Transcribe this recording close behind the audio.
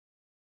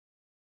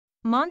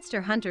Monster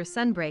Hunter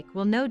Sunbreak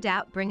will no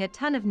doubt bring a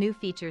ton of new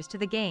features to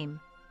the game,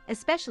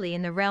 especially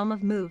in the realm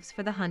of moves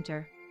for the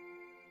hunter.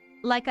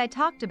 Like I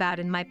talked about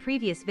in my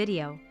previous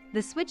video,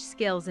 the switch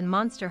skills in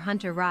Monster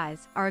Hunter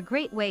Rise are a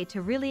great way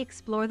to really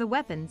explore the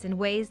weapons in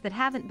ways that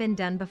haven't been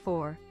done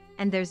before,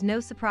 and there's no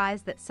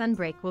surprise that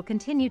Sunbreak will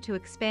continue to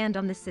expand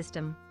on this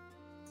system.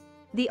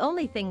 The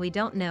only thing we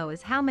don't know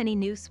is how many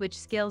new switch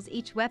skills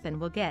each weapon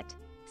will get,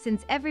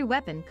 since every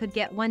weapon could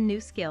get one new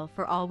skill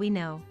for all we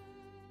know.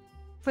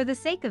 For the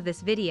sake of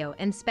this video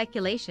and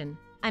speculation,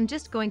 I'm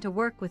just going to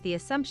work with the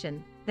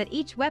assumption that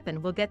each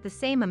weapon will get the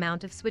same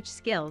amount of switch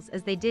skills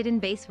as they did in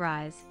base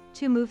Rise,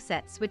 2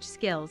 moveset switch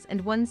skills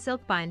and 1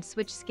 Silkbind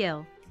switch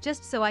skill,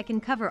 just so I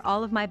can cover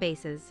all of my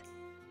bases.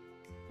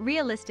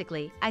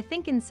 Realistically, I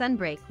think in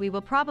Sunbreak we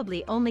will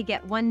probably only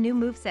get 1 new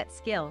moveset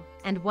skill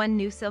and 1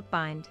 new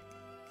Silkbind.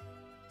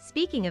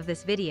 Speaking of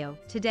this video,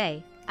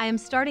 today, I am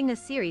starting a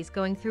series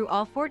going through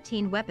all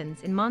 14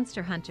 weapons in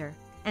Monster Hunter,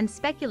 and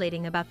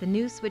speculating about the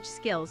new switch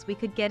skills we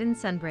could get in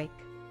Sunbreak.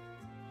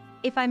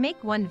 If I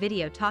make one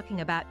video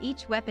talking about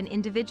each weapon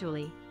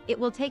individually, it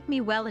will take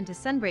me well into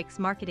Sunbreak's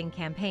marketing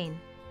campaign,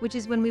 which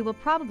is when we will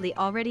probably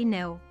already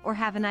know or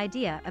have an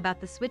idea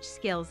about the switch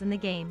skills in the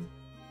game.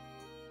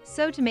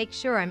 So to make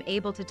sure I'm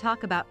able to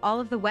talk about all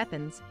of the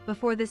weapons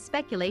before this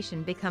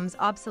speculation becomes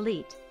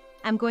obsolete,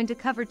 I'm going to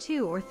cover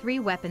 2 or 3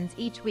 weapons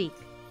each week,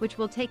 which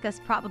will take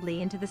us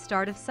probably into the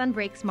start of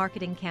Sunbreak's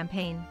marketing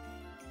campaign.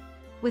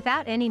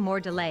 Without any more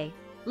delay,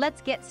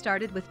 let's get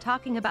started with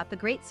talking about the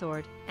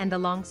Greatsword and the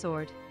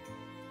Longsword.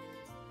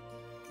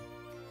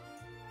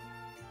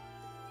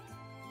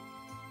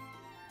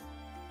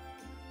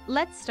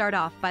 Let's start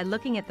off by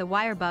looking at the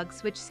Wirebug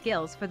switch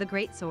skills for the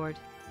Greatsword.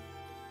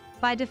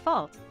 By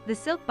default, the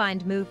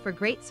Silkbind move for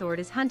Greatsword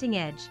is Hunting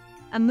Edge,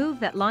 a move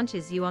that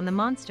launches you on the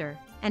monster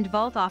and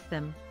vault off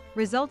them,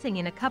 resulting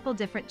in a couple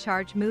different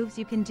charge moves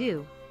you can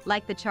do,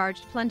 like the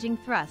charged plunging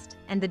thrust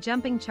and the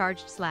jumping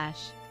charged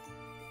slash.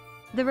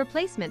 The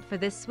replacement for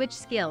this switch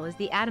skill is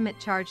the Adamant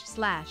Charged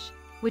Slash,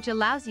 which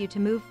allows you to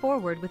move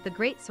forward with the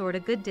Greatsword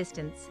a good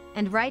distance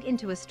and right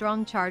into a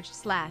strong charged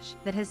slash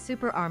that has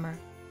super armor.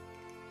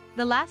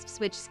 The last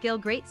switch skill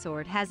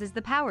Greatsword has is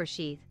the Power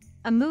Sheath,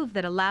 a move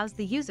that allows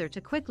the user to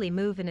quickly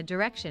move in a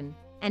direction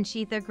and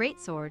sheath their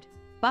Greatsword,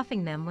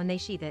 buffing them when they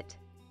sheath it.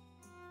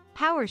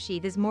 Power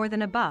Sheath is more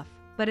than a buff,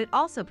 but it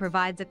also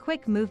provides a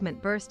quick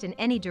movement burst in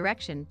any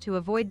direction to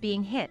avoid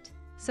being hit,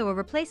 so a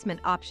replacement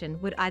option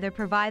would either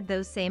provide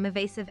those same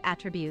evasive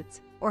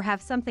attributes or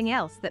have something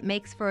else that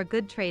makes for a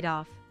good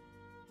trade-off.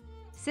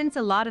 Since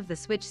a lot of the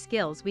switch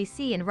skills we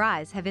see in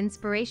Rise have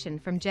inspiration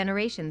from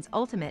Generations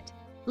Ultimate,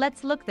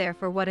 let's look there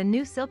for what a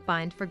new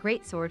Silkbind for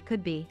Greatsword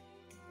could be.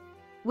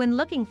 When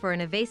looking for an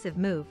evasive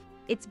move,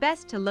 it's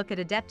best to look at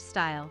Adept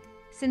style,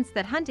 since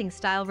that hunting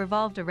style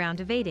revolved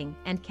around evading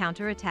and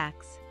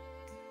counter-attacks.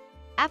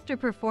 After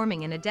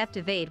performing an Adept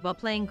evade while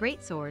playing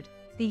Greatsword,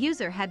 the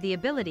user had the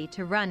ability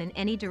to run in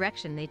any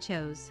direction they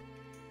chose.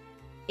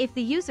 If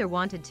the user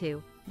wanted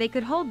to, they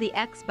could hold the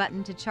X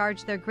button to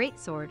charge their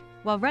Greatsword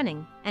while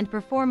running and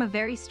perform a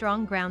very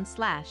strong ground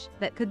slash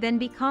that could then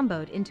be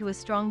comboed into a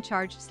strong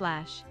charged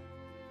slash.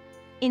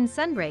 In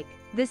Sunbreak,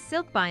 this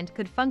Silkbind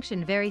could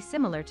function very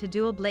similar to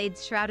Dual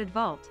Blade's Shrouded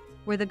Vault,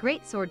 where the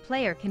Greatsword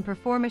player can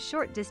perform a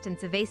short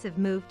distance evasive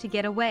move to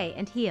get away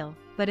and heal,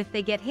 but if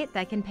they get hit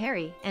they can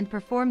parry and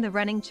perform the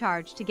running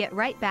charge to get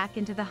right back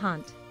into the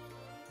hunt.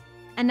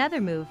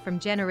 Another move from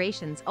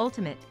Generations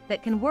Ultimate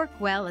that can work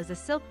well as a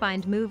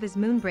Silkbind move is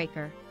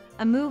Moonbreaker,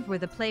 a move where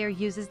the player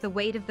uses the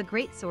weight of the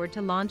Greatsword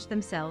to launch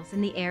themselves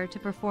in the air to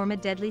perform a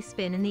deadly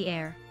spin in the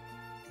air.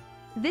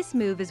 This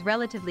move is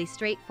relatively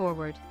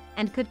straightforward,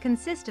 and could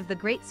consist of the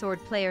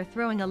Greatsword player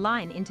throwing a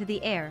line into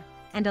the air,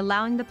 and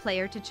allowing the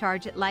player to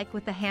charge it like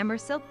with the hammer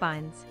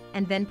Silkbinds,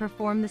 and then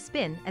perform the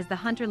spin as the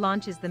hunter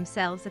launches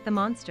themselves at the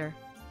monster.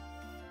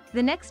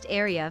 The next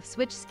area of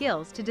switch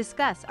skills to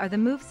discuss are the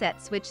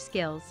moveset switch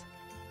skills.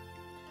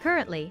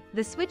 Currently,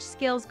 the switch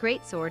skills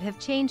Greatsword have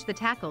changed the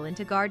tackle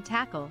into guard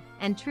tackle,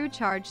 and true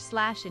charge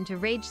slash into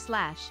rage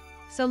slash,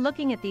 so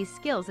looking at these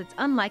skills it's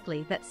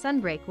unlikely that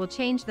Sunbreak will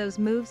change those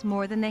moves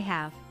more than they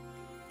have.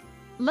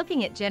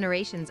 Looking at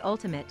Generations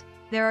Ultimate,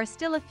 there are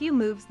still a few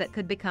moves that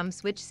could become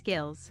switch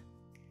skills.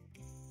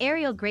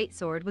 Aerial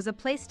Greatsword was a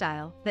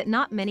playstyle that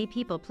not many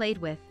people played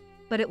with,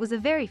 but it was a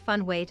very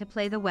fun way to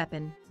play the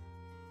weapon.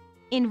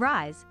 In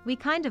Rise, we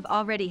kind of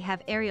already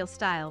have aerial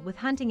style with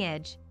Hunting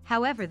Edge,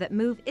 however that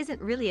move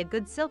isn't really a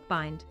good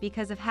Silkbind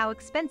because of how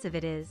expensive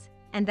it is,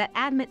 and that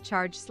Adamant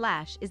Charge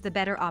Slash is the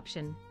better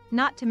option.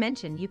 Not to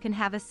mention you can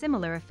have a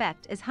similar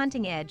effect as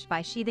Hunting Edge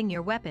by sheathing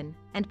your weapon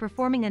and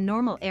performing a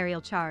normal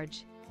aerial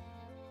charge.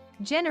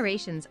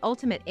 Generations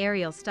Ultimate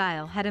Aerial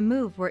style had a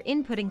move where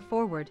inputting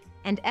forward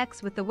and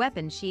X with the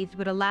weapon sheathed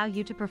would allow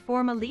you to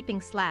perform a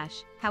leaping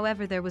slash,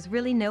 however there was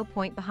really no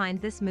point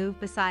behind this move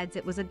besides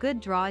it was a good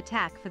draw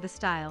attack for the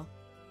style.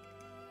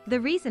 The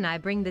reason I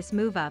bring this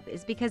move up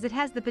is because it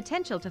has the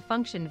potential to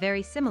function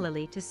very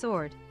similarly to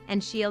Sword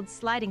and Shield's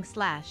Sliding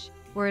Slash,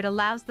 where it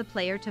allows the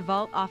player to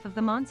vault off of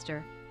the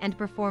monster and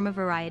perform a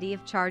variety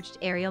of charged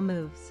aerial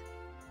moves.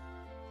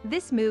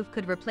 This move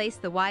could replace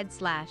the wide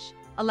slash,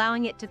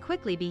 allowing it to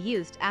quickly be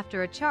used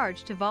after a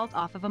charge to vault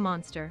off of a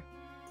monster.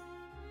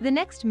 The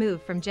next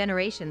move from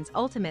Generations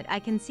Ultimate I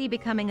can see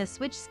becoming a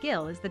switch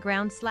skill is the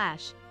ground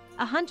slash,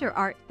 a hunter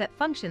art that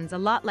functions a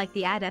lot like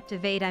the adept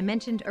evade I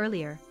mentioned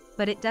earlier,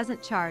 but it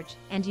doesn't charge,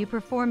 and you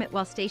perform it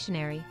while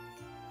stationary.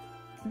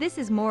 This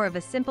is more of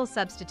a simple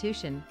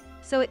substitution,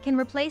 so it can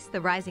replace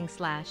the rising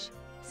slash,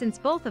 since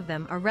both of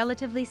them are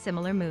relatively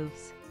similar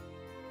moves.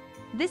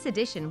 This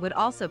addition would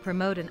also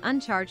promote an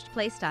uncharged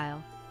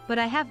playstyle, but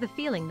I have the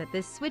feeling that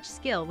this switch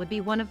skill would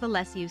be one of the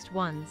less used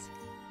ones.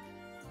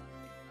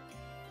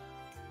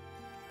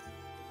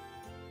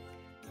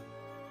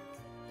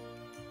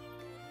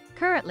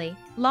 Currently,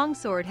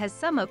 Longsword has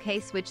some okay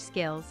switch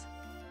skills.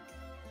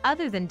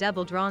 Other than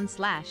double drawn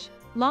slash,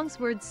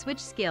 Longsword's switch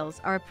skills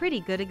are a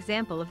pretty good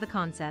example of the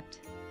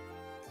concept.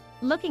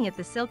 Looking at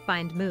the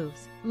Silkbind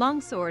moves,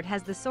 Longsword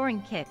has the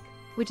Soaring Kick,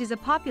 which is a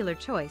popular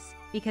choice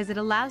because it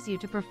allows you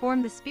to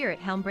perform the Spirit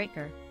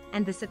Helmbreaker,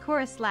 and the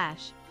Sakura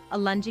Slash, a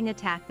lunging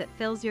attack that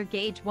fills your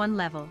gauge 1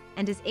 level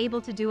and is able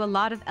to do a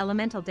lot of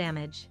elemental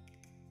damage.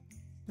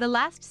 The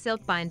last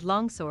Silkbind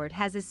Longsword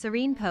has his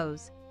Serene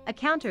Pose, a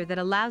counter that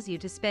allows you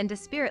to spend a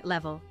spirit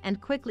level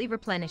and quickly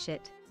replenish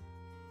it.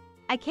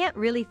 I can't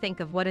really think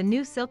of what a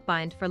new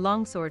Silkbind for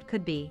Longsword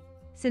could be,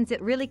 since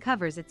it really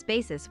covers its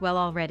basis well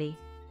already.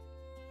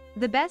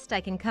 The best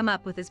I can come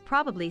up with is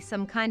probably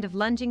some kind of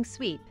lunging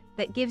sweep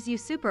that gives you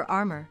super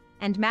armor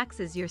and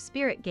maxes your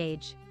spirit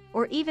gauge,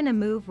 or even a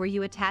move where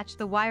you attach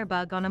the wire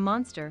bug on a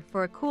monster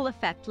for a cool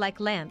effect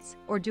like Lance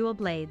or Dual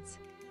Blades.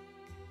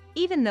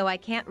 Even though I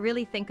can't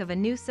really think of a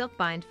new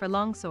Silkbind for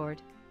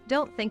Longsword,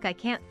 don't think I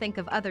can't think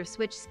of other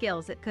switch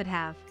skills it could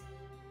have.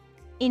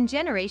 In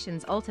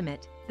Generations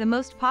Ultimate, the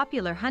most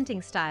popular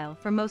hunting style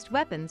for most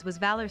weapons was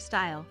Valor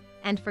style,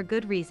 and for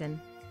good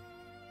reason.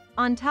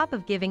 On top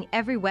of giving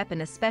every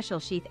weapon a special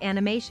sheath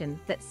animation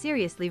that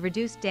seriously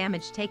reduced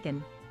damage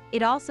taken,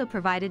 it also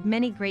provided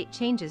many great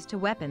changes to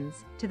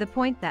weapons, to the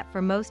point that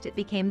for most it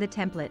became the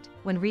template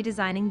when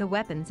redesigning the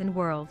weapons and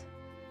world.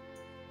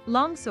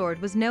 Longsword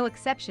was no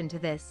exception to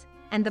this,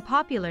 and the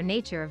popular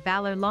nature of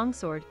Valor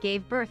Longsword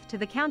gave birth to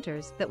the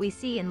counters that we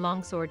see in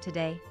Longsword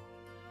today.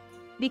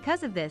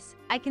 Because of this,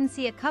 I can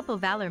see a couple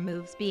Valor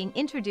moves being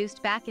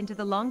introduced back into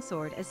the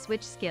Longsword as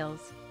switch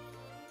skills.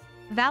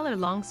 Valor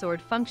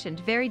Longsword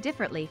functioned very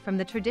differently from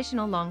the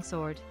traditional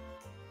Longsword.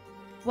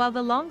 While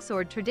the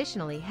Longsword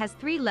traditionally has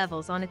 3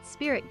 levels on its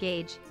spirit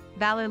gauge,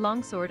 Valor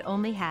Longsword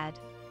only had.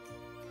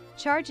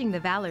 Charging the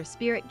Valor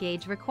spirit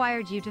gauge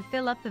required you to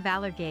fill up the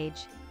Valor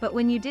gauge, but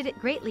when you did it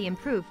greatly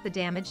improved the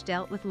damage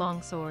dealt with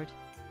Longsword.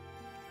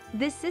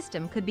 This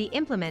system could be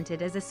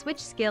implemented as a switch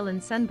skill in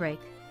Sunbreak,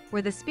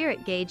 where the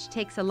spirit gauge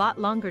takes a lot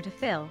longer to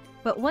fill,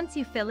 but once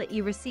you fill it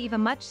you receive a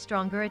much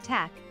stronger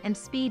attack and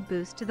speed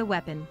boost to the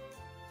weapon.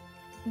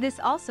 This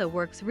also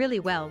works really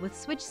well with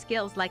switch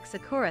skills like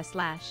Sakura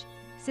Slash,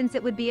 since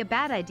it would be a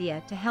bad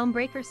idea to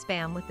Helmbreaker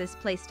spam with this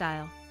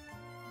playstyle.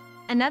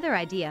 Another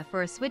idea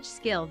for a switch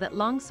skill that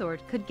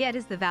Longsword could get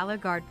is the Valor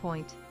Guard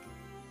Point.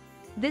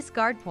 This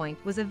guard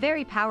point was a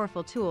very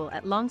powerful tool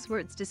at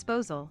Longsword's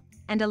disposal,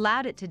 and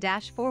allowed it to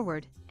dash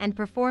forward and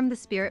perform the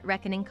Spirit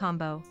Reckoning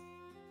combo.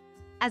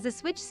 As a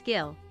switch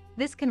skill,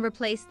 this can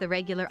replace the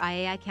regular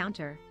IAI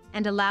counter,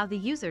 and allow the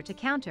user to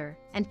counter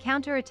and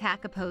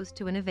counter-attack opposed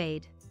to an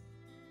evade.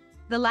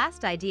 The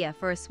last idea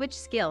for a switch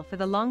skill for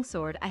the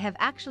Longsword I have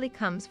actually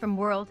comes from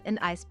World and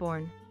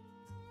Iceborne.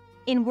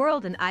 In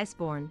World and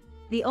Iceborne,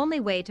 the only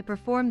way to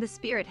perform the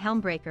Spirit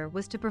Helmbreaker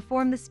was to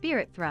perform the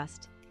Spirit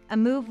Thrust, a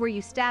move where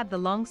you stab the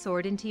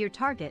Longsword into your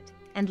target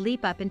and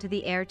leap up into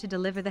the air to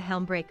deliver the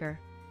Helmbreaker.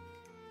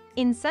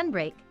 In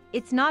Sunbreak,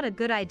 it's not a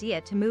good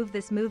idea to move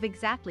this move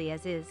exactly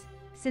as is,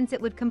 since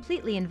it would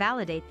completely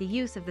invalidate the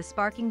use of the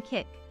Sparking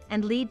Kick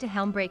and lead to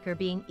Helmbreaker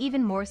being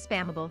even more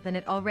spammable than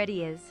it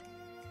already is.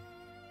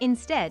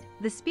 Instead,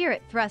 the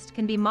Spirit Thrust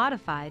can be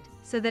modified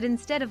so that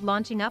instead of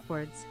launching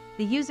upwards,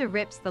 the user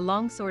rips the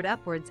Longsword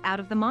upwards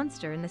out of the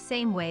monster in the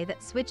same way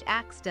that Switch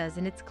Axe does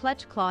in its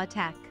Clutch Claw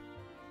attack.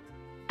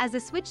 As a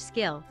switch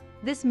skill,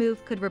 this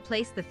move could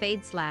replace the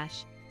Fade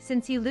Slash,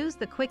 since you lose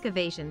the quick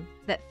evasion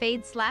that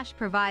Fade Slash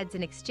provides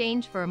in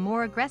exchange for a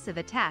more aggressive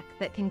attack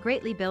that can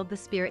greatly build the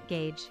spirit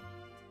gauge.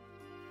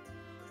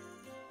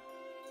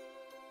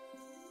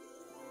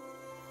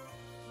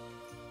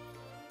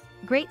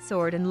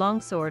 Greatsword and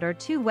Longsword are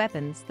 2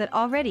 weapons that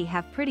already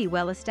have pretty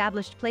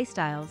well-established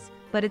playstyles,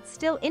 but it's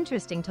still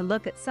interesting to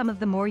look at some of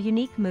the more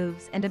unique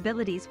moves and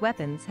abilities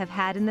weapons have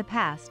had in the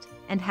past,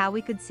 and how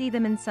we could see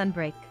them in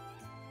Sunbreak.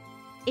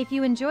 If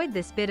you enjoyed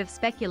this bit of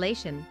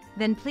speculation,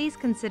 then please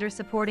consider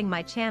supporting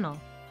my channel,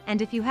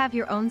 and if you have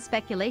your own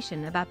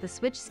speculation about the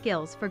switch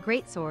skills for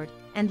Greatsword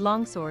and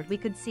Longsword we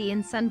could see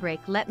in Sunbreak,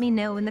 let me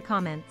know in the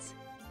comments.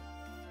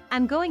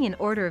 I'm going in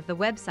order of the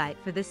website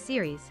for this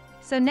series,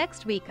 so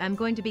next week I'm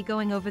going to be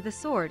going over the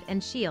sword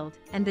and shield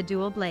and the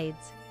dual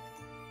blades.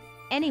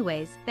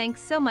 Anyways,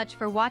 thanks so much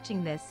for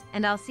watching this,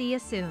 and I'll see you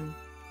soon.